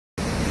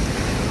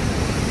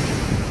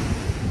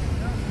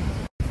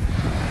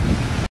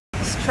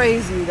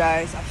crazy, you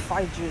guys. A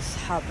fight just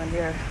happened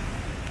here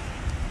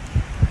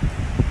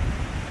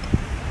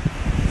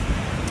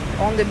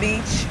on the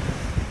beach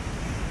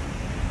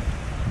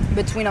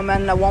between a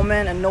man and a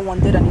woman, and no one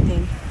did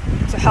anything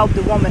to help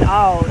the woman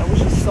out. I was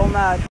just so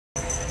mad.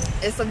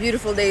 It's a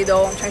beautiful day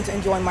though. I'm trying to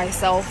enjoy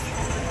myself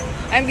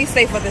and be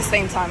safe at the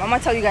same time. I'm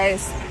gonna tell you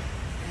guys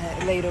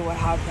later what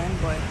happened,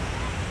 but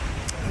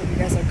I hope you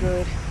guys are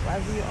good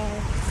wherever you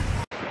are.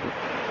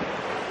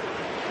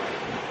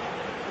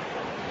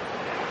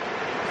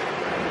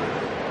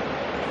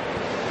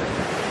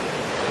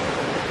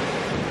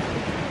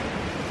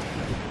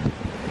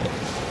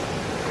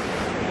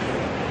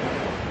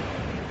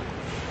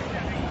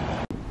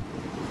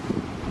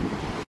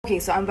 Okay,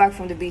 so I'm back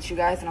from the beach, you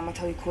guys, and I'm gonna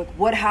tell you quick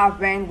what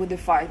happened with the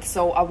fight.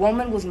 So a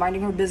woman was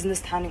minding her business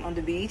standing on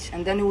the beach,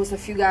 and then there was a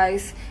few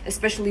guys,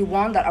 especially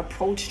one that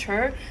approached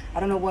her. I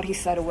don't know what he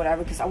said or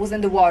whatever, because I was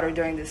in the water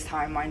during this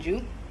time, mind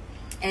you,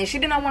 and she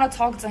did not want to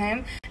talk to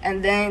him.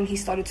 And then he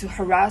started to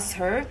harass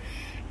her,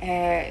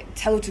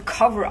 tell her to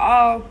cover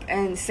up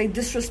and say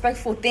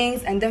disrespectful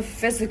things, and then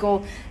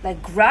physical,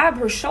 like grab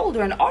her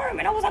shoulder and arm.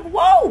 And I was like,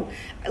 whoa.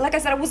 Like I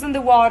said, I was in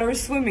the water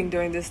swimming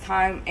during this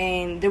time,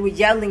 and they were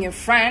yelling in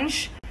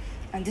French.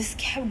 And this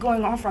kept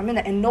going on for a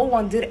minute, and no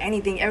one did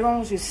anything. Everyone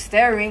was just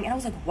staring, and I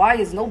was like, why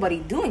is nobody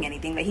doing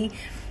anything? Like, he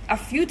a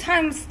few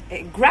times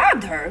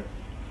grabbed her.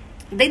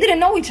 They didn't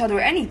know each other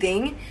or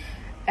anything.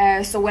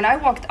 So when I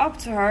walked up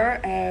to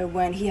her,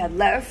 when he had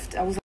left,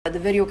 I was the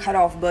video cut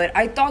off, but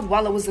I thought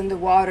while I was in the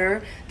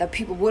water that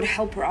people would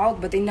help her out,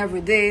 but they never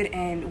did.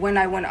 And when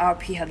I went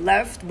up, he had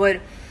left.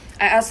 But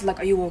I asked, like,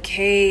 are you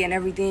okay and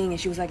everything?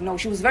 And she was like, no.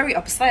 She was very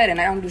upset,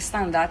 and I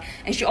understand that.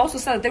 And she also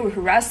said that they were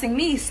harassing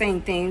me,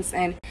 saying things,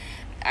 and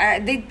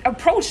they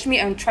approached me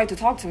and tried to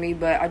talk to me,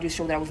 but I just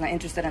showed that I was not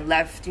interested and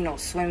left, you know,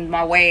 swim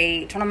my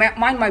way, trying to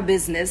mind my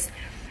business.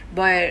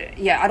 But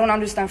yeah, I don't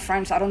understand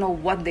French. I don't know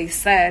what they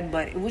said,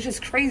 but it was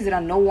just crazy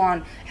that no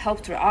one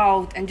helped her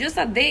out, and just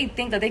that they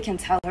think that they can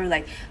tell her,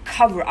 like,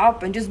 cover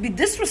up and just be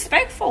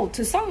disrespectful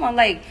to someone.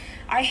 Like,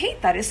 I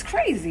hate that. It's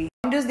crazy.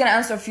 I'm just gonna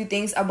answer a few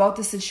things about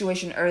the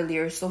situation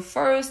earlier. So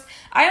first,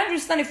 I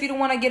understand if you don't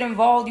want to get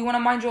involved, you want to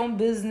mind your own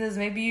business,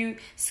 maybe you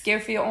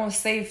scared for your own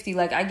safety.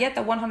 Like, I get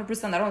that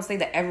 100%. I don't say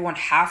that everyone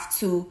have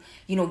to,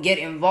 you know, get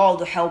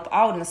involved or help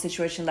out in a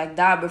situation like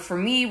that. But for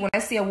me, when I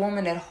see a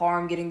woman at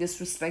harm, getting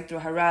disrespected or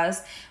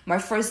harassed, my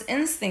first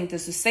instinct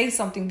is to say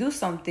something, do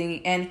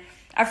something. And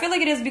I feel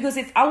like it is because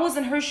if I was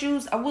in her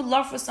shoes, I would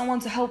love for someone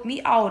to help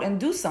me out and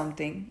do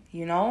something,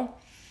 you know?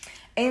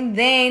 And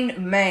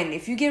then, men,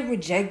 if you get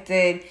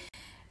rejected,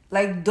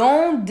 like,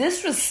 don't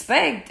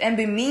disrespect and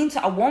be mean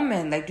to a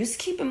woman. Like, just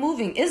keep it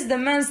moving. It's the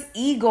man's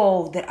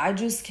ego that I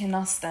just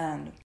cannot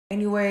stand.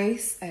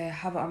 Anyways,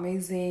 have an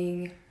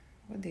amazing,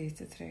 what day is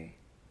it today?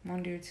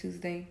 Monday or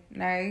Tuesday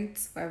night,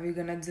 whatever you're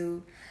gonna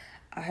do.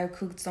 I have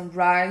cooked some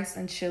rice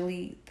and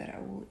chili that I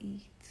will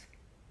eat.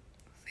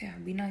 So yeah,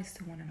 be nice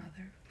to one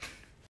another.